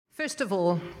First of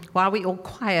all, while we're all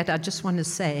quiet, I just want to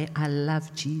say I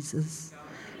love Jesus.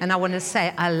 And I want to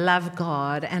say I love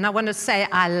God. And I want to say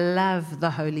I love the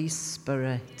Holy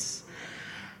Spirit.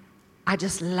 I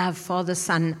just love Father,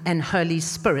 Son, and Holy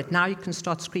Spirit. Now you can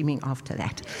start screaming after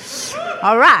that.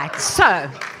 All right, so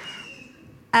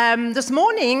this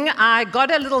morning I got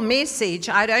a little message.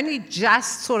 I'd only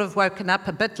just sort of woken up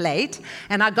a bit late,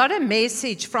 and I got a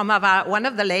message from one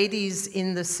of the ladies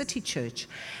in the city church.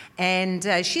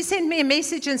 And she sent me a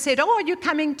message and said, "Oh, are you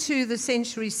coming to the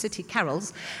Century City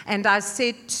Carols?" And I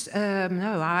said,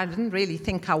 no, I didn't really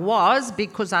think I was,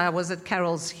 because I was at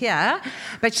Carols here.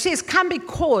 But she says, "Come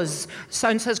because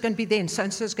so-and-so is going to be there and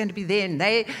so-and-so is going to be there. And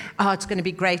it's going to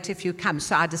be great if you come."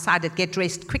 So I decided, get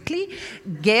dressed quickly,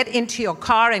 get into your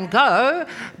car and go.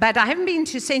 But I haven't been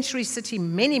to Century City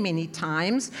many, many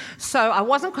times. So I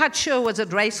wasn't quite sure, was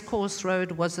it Racecourse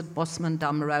Road, was it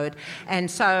Bosmondam Road? And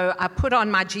so I put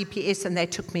on my GPS and they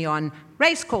took me on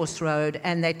Racecourse Road,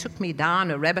 and they took me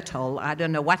down a rabbit hole. I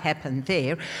don't know what happened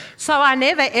there. So I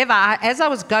never ever, as I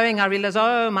was going, I realized,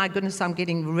 oh my goodness, I'm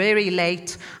getting very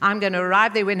late. I'm going to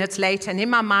arrive there when it's late. And in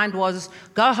my mind was,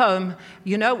 go home.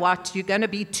 You know what? You're going to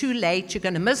be too late. You're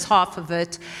going to miss half of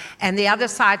it. And the other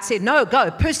side said, no,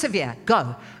 go, persevere,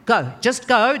 go, just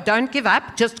go. Don't give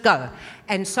up, just go.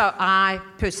 And so I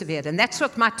persevered. And that's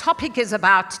what my topic is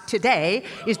about today,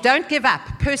 is don't give up,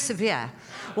 persevere.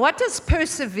 What does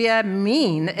persevere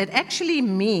mean? It actually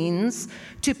means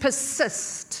to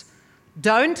persist.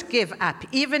 Don't give up.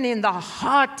 Even in the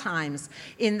hard times,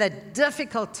 in the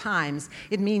difficult times,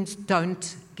 it means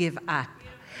don't give up.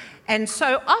 And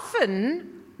so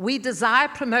often we desire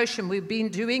promotion. We've been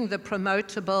doing the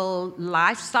promotable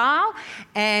lifestyle,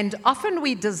 and often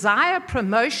we desire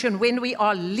promotion when we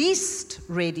are least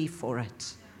ready for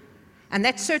it. And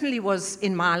that certainly was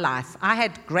in my life. I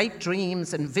had great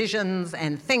dreams and visions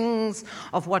and things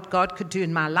of what God could do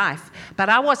in my life, but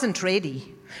I wasn't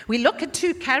ready. We look at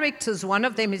two characters. One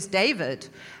of them is David.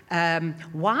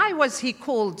 Why was he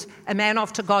called a man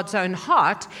after God's own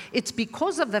heart? It's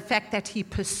because of the fact that he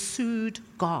pursued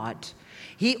God.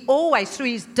 He always,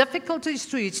 through his difficulties,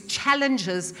 through his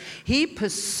challenges, he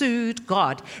pursued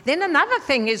God. Then another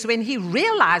thing is when he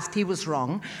realized he was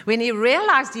wrong, when he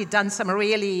realized he'd done some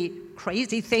really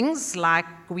crazy things like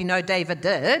we know David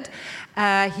did,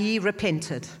 he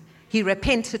repented. He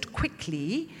repented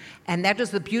quickly, and that is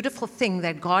the beautiful thing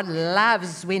that God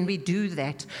loves when we do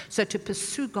that. So to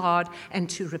pursue God and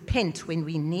to repent when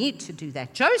we need to do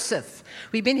that. Joseph,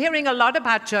 we've been hearing a lot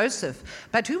about Joseph,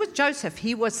 but who was Joseph?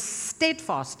 He was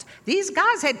steadfast. These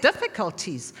guys had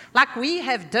difficulties, like we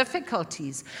have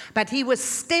difficulties, but he was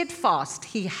steadfast.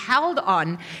 He held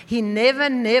on. He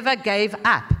never gave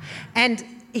up. And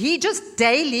he just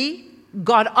daily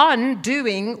got on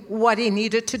doing what he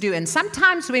needed to do. And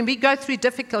sometimes when we go through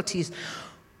difficulties,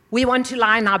 we want to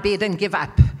lie in our bed and give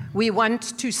up. We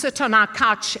want to sit on our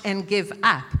couch and give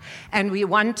up. And we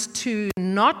want to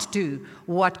not do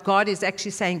what God is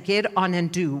actually saying, get on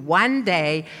and do one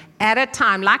day at a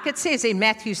time. Like it says in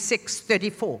Matthew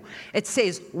 6:34, it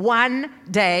says, one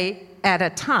day at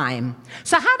a time.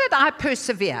 So how did I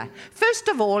persevere? First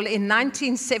of all, in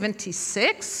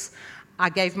 1976, I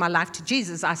gave my life to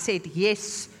Jesus. I said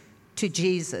yes to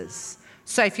Jesus.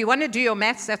 So if you want to do your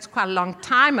maths, that's quite a long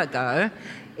time ago.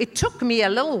 It took me a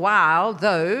little while,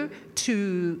 though,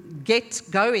 to get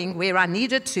going where I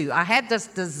needed to. I had this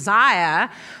desire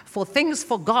for things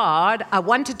for God. I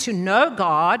wanted to know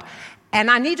God, and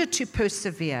I needed to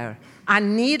persevere. I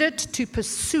needed to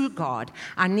pursue God.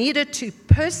 I needed to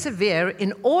persevere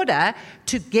in order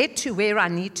to get to where I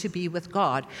need to be with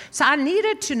God. So I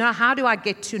needed to know, how do I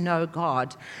get to know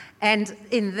God? And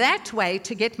in that way,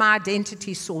 to get my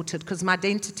identity sorted, because my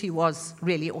identity was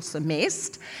really also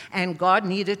messed, and God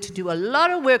needed to do a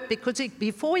lot of work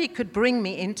before he could bring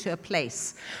me into a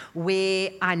place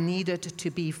where I needed to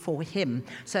be for him,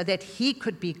 so that he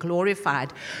could be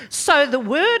glorified. So the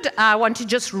word I want to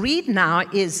just read now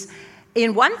is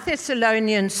in 1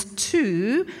 Thessalonians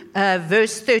 2,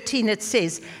 verse 13, it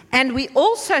says, "And we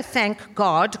also thank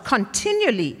God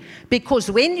continually, because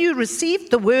when you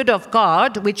received the word of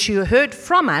God, which you heard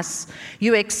from us,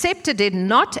 you accepted it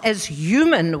not as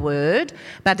human word,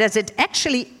 but as it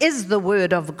actually is the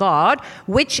word of God,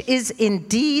 which is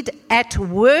indeed at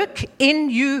work in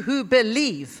you who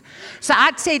believe." So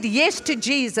I'd said yes to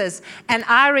Jesus, and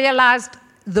I realized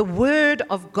the word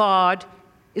of God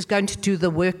is going to do the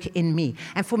work in me.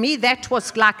 And for me, that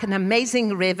was like an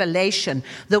amazing revelation,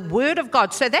 the Word of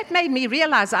God. So that made me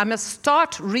realize I must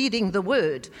start reading the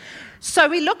Word. So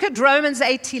we look at Romans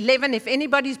 8:11. If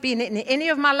anybody's been in any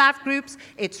of my life groups,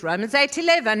 it's Romans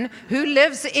 8:11. Who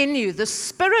lives in you? The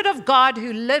Spirit of God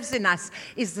who lives in us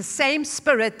is the same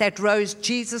Spirit that rose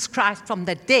Jesus Christ from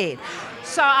the dead.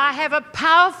 So I have a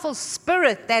powerful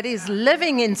Spirit that is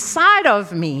living inside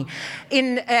of me.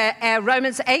 In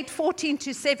Romans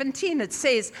 8:14-17, it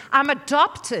says, I'm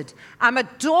adopted. I'm a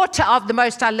daughter of the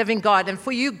Most High living God. And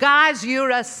for you guys,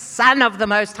 you're a son of the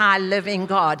Most High living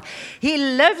God. He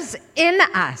lives in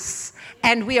us.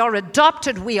 And we are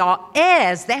adopted, we are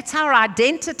heirs. That's our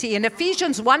identity. In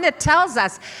Ephesians 1, it tells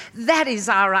us that is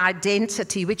our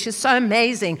identity, which is so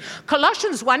amazing.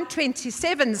 Colossians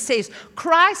 1:27 says,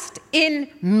 Christ in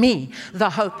me,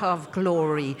 the hope of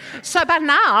glory. So by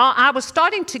now, I was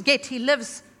starting to get, he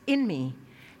lives in me.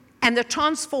 And the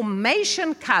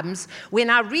transformation comes when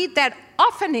I read that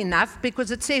often enough, because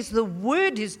it says the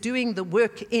word is doing the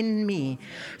work in me.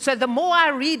 So the more I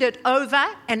read it over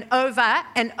and over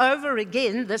and over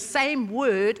again, the same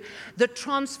word, the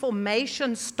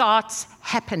transformation starts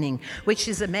happening, which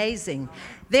is amazing.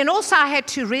 Then also I had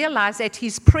to realize that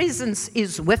his presence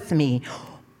is with me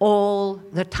all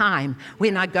the time.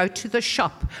 When I go to the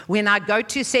shop, when I go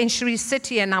to Century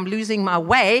City and I'm losing my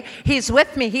way, he's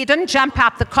with me. He didn't jump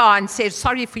out the car and say,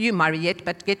 sorry for you, Mariette,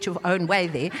 but get your own way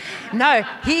there. No,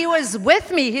 he was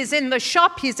with me. He's in the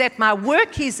shop. He's at my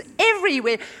work. He's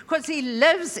everywhere because he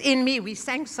lives in me. We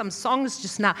sang some songs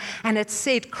just now, and it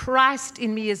said, Christ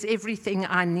in me is everything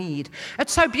I need.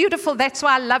 It's so beautiful. That's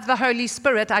why I love the Holy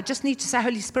Spirit. I just need to say,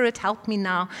 Holy Spirit, help me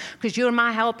now, because you're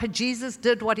my helper. Jesus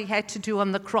did what he had to do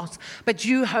on the cross, but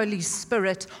you, Holy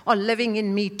Spirit, are living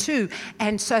in me too,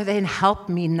 and so then help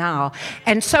me now.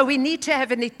 And so we need to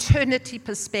have an eternity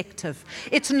perspective.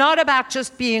 It's not about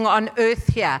just being on earth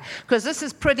here, because this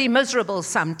is pretty miserable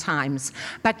sometimes,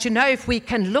 but you know, if we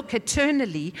can look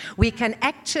eternally, we can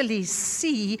actually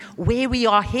see where we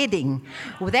are heading.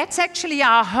 Well, that's actually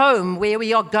our home, where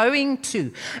we are going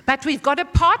to, but we've got to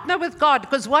partner with God,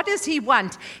 because what does he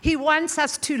want? He wants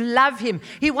us to love him.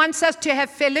 He wants us to have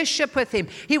fellowship with him.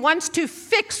 He wants to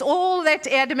fix all that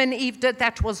Adam and Eve did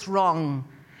that was wrong.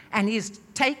 And he's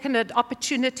taken an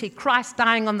opportunity, Christ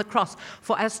dying on the cross,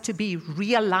 for us to be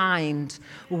realigned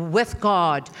with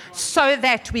God so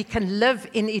that we can live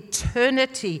in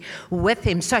eternity with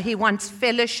him. So he wants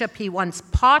fellowship, he wants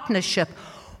partnership,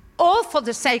 all for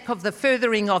the sake of the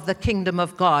furthering of the kingdom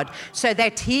of God, so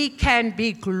that he can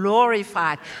be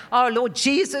glorified. Oh, Lord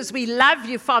Jesus, we love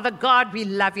you. Father God, we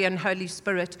love you. And Holy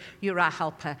Spirit, you're our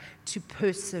helper to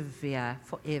persevere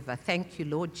forever. Thank you,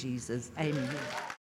 Lord Jesus. Amen.